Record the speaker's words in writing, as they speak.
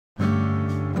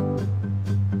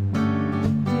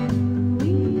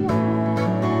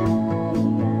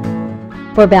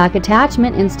For back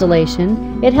attachment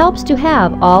installation, it helps to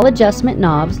have all adjustment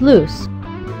knobs loose.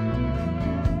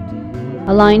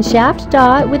 Align shaft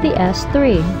dot with the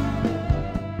S3.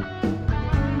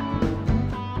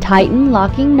 Tighten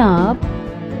locking knob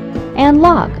and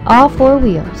lock all 4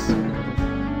 wheels.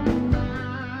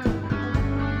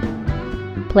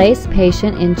 Place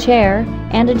patient in chair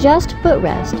and adjust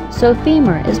footrest so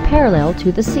femur is parallel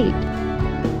to the seat.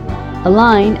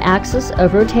 Align axis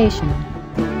of rotation.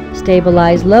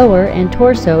 Stabilize lower and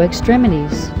torso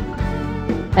extremities.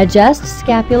 Adjust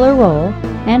scapular roll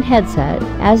and headset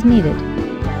as needed.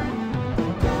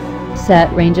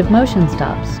 Set range of motion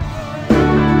stops.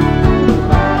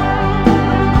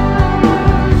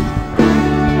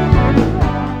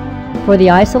 For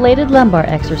the isolated lumbar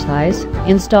exercise,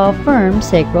 install firm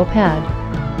sacral pad.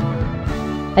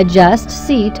 Adjust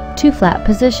seat to flat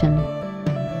position.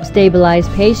 Stabilize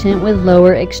patient with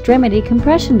lower extremity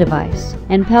compression device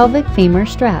and pelvic femur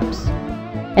straps.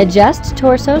 Adjust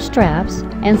torso straps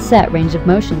and set range of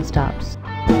motion stops.